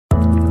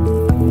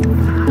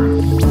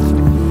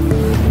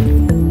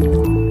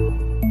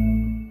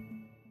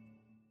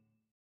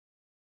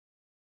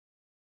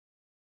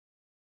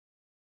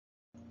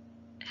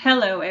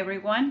Hello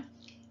everyone,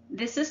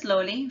 this is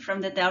Loli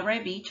from the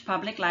Delray Beach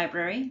Public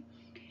Library,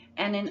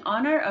 and in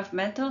honor of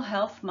Mental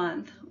Health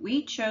Month,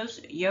 we chose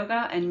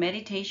yoga and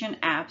meditation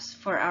apps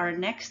for our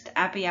next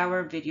Happy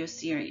Hour video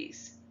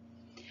series.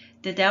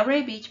 The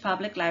Delray Beach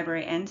Public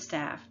Library and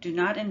staff do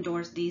not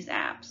endorse these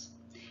apps.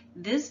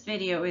 This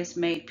video is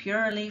made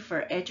purely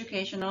for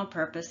educational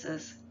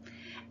purposes,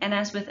 and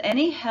as with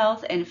any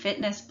health and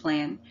fitness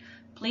plan,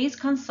 please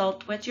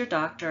consult with your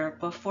doctor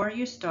before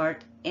you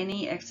start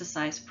any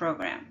exercise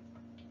program.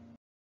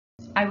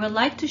 I would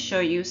like to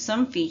show you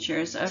some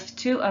features of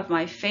two of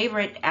my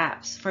favorite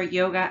apps for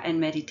yoga and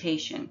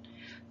meditation.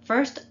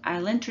 First,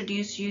 I'll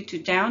introduce you to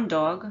Down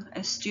Dog,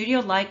 a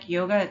studio-like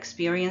yoga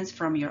experience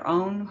from your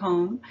own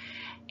home,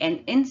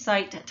 and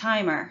Insight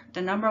Timer,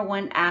 the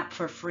 #1 app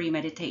for free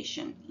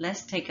meditation.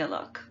 Let's take a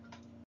look.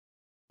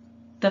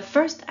 The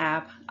first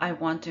app I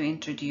want to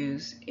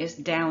introduce is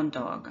Down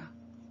Dog.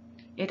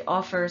 It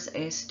offers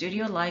a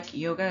studio-like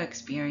yoga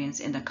experience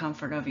in the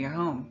comfort of your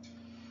home.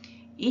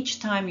 Each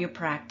time you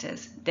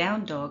practice,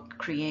 Down Dog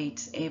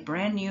creates a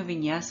brand new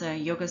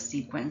Vinyasa yoga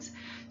sequence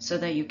so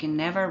that you can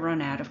never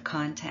run out of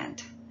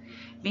content.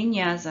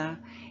 Vinyasa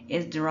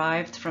is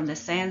derived from the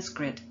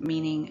Sanskrit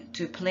meaning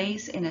to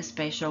place in a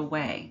special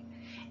way.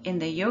 In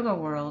the yoga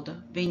world,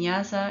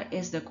 Vinyasa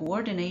is the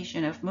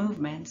coordination of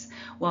movements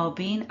while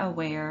being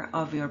aware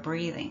of your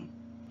breathing.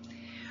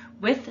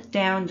 With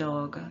Down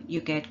Dog,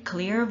 you get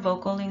clear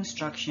vocal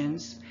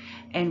instructions,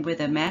 and with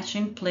a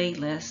matching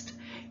playlist,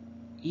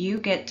 you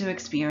get to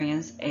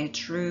experience a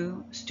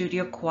true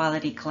studio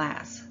quality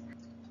class.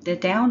 The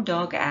Down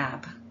Dog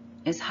app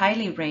is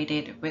highly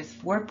rated with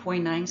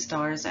 4.9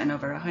 stars and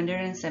over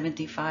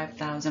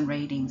 175,000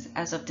 ratings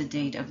as of the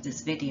date of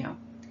this video.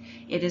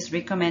 It is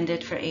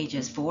recommended for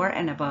ages 4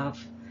 and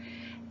above.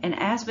 And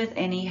as with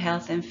any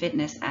health and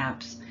fitness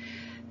apps,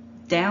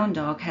 Down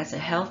Dog has a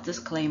health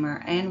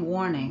disclaimer and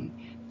warning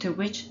to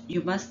which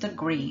you must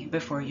agree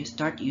before you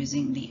start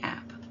using the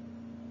app.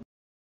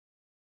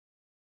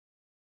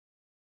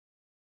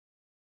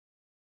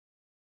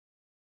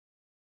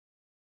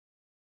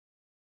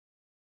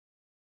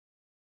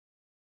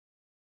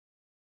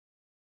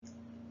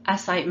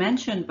 As I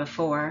mentioned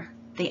before,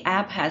 the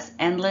app has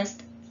endless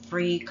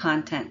free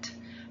content,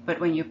 but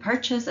when you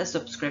purchase a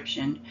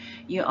subscription,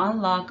 you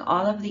unlock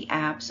all of the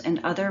apps and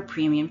other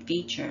premium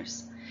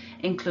features,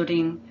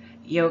 including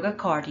yoga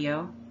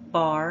cardio,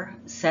 bar,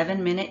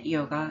 7-minute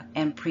yoga,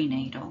 and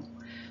prenatal.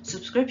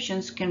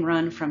 Subscriptions can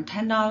run from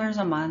 $10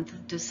 a month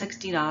to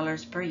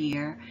 $60 per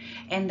year,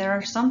 and there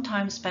are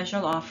sometimes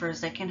special offers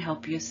that can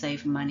help you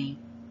save money.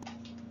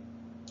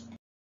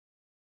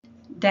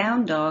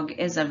 Down Dog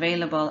is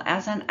available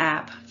as an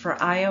app for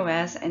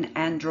iOS and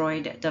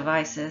Android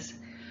devices,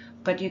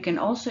 but you can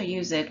also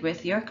use it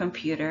with your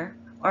computer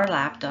or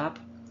laptop,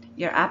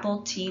 your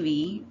Apple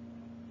TV,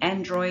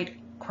 Android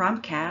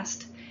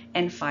Chromecast,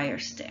 and Fire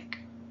Stick.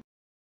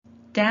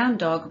 Down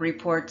Dog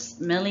reports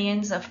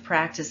millions of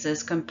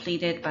practices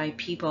completed by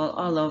people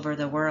all over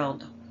the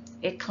world.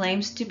 It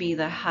claims to be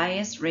the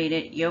highest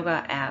rated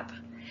yoga app,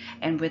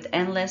 and with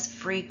endless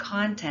free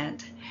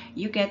content,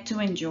 you get to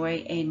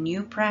enjoy a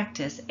new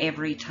practice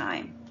every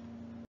time.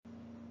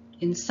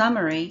 In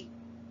summary,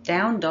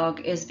 Down Dog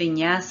is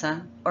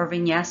Vinyasa or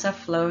Vinyasa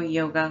Flow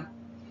Yoga.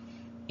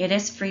 It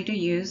is free to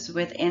use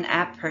with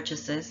in-app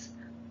purchases,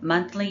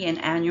 monthly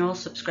and annual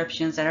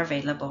subscriptions are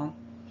available.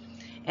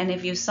 And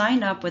if you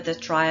sign up with a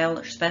trial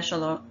or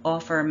special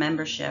offer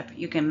membership,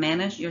 you can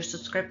manage your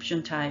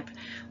subscription type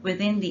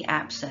within the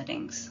app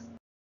settings.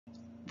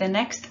 The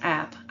next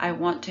app I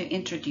want to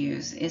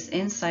introduce is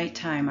Insight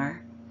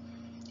Timer.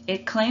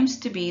 It claims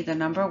to be the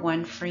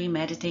 #1 free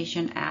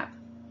meditation app.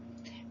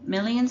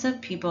 Millions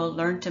of people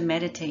learn to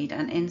meditate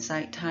on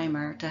Insight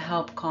Timer to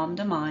help calm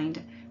the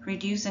mind,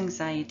 reduce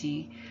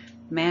anxiety,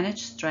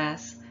 manage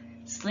stress,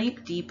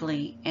 sleep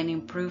deeply, and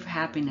improve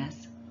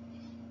happiness.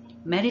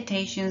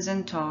 Meditations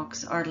and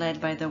talks are led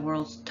by the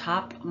world's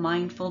top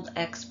mindful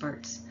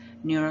experts,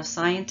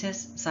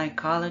 neuroscientists,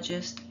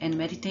 psychologists, and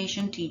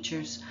meditation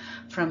teachers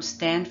from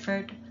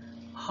Stanford,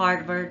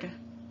 Harvard,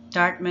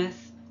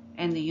 Dartmouth,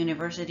 and the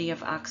University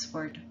of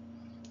Oxford,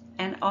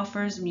 and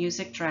offers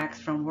music tracks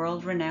from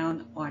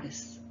world-renowned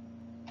artists.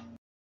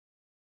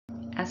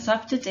 As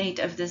of the date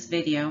of this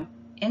video,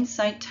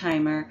 Insight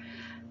Timer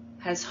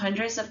has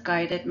hundreds of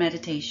guided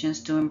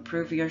meditations to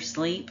improve your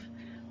sleep,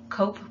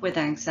 cope with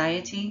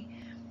anxiety,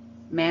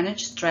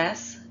 manage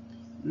stress,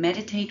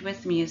 meditate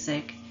with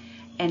music,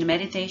 and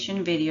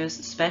meditation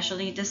videos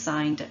specially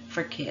designed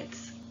for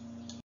kids.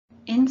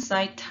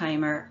 Insight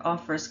Timer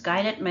offers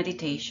guided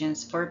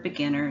meditations for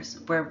beginners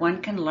where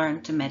one can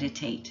learn to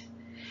meditate.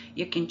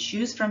 You can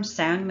choose from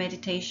sound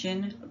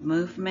meditation,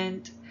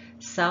 movement,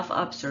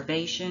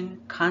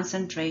 self-observation,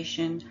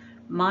 concentration,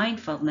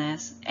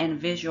 mindfulness, and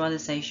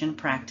visualization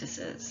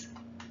practices.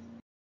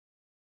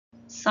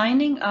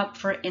 Signing up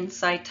for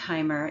Insight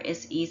Timer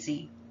is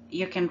easy.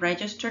 You can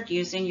register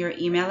using your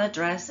email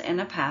address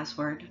and a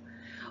password,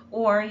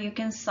 or you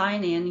can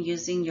sign in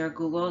using your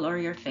Google or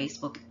your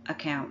Facebook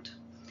account.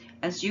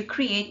 As you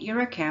create your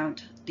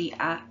account, the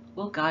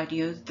will guide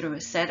you through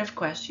a set of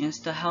questions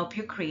to help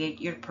you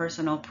create your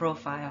personal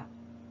profile.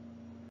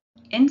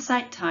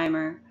 Insight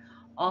Timer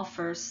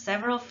offers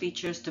several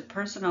features to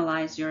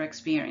personalize your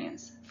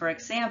experience. For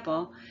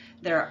example,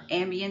 there are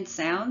ambient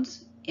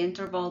sounds,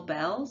 interval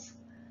bells,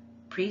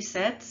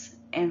 presets,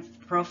 and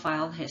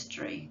profile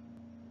history.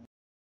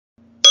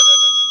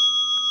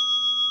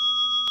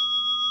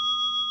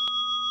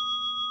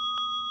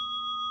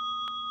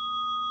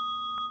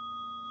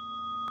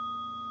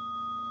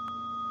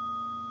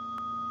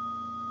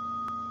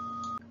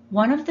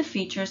 One of the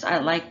features I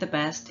like the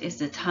best is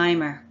the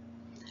timer.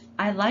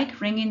 I like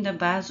ringing the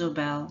Bazo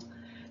bell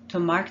to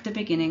mark the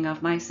beginning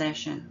of my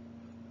session.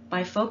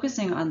 By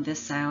focusing on this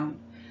sound,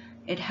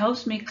 it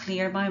helps me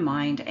clear my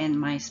mind and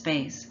my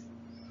space.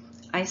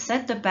 I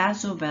set the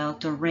Bazo bell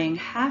to ring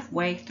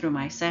halfway through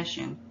my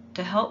session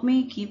to help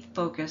me keep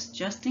focused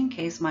just in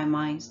case my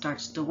mind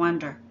starts to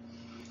wander.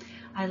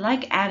 I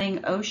like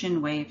adding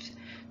ocean waves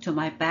to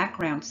my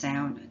background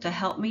sound to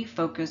help me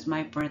focus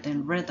my breath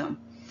and rhythm.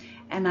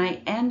 And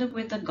I end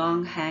with the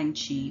gong hang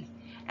chi,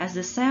 as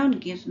the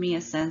sound gives me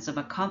a sense of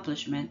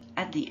accomplishment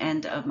at the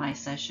end of my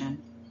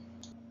session.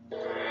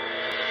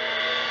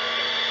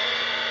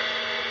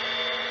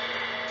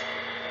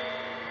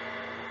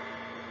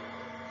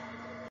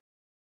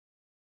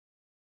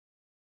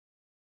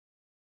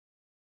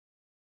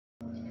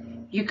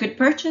 You could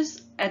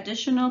purchase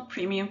additional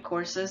premium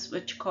courses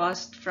which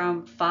cost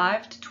from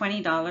 $5 to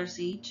 $20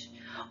 each,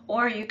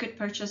 or you could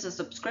purchase a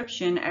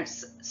subscription at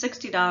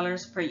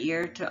 $60 per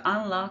year to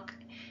unlock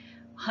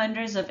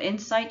hundreds of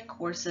insight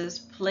courses,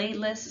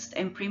 playlists,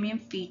 and premium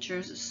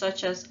features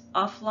such as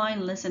offline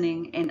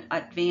listening and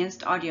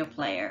advanced audio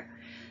player.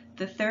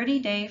 The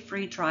 30-day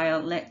free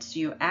trial lets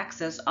you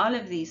access all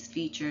of these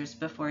features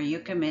before you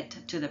commit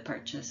to the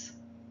purchase.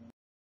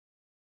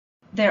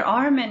 There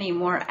are many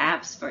more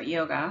apps for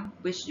yoga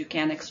which you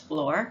can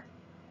explore.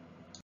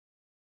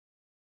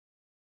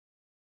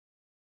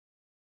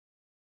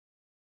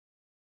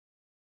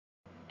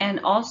 And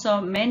also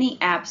many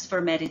apps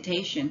for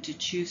meditation to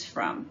choose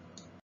from.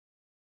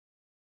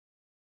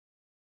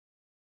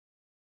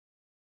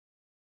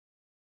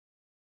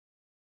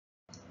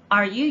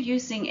 Are you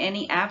using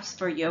any apps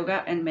for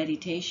yoga and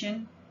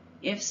meditation?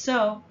 If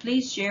so,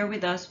 please share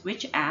with us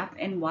which app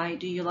and why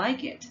do you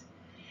like it.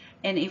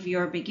 And if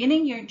you're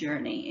beginning your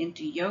journey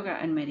into yoga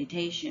and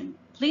meditation,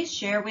 please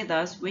share with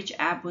us which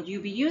app will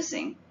you be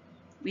using.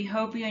 We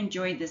hope you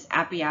enjoyed this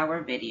happy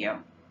hour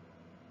video.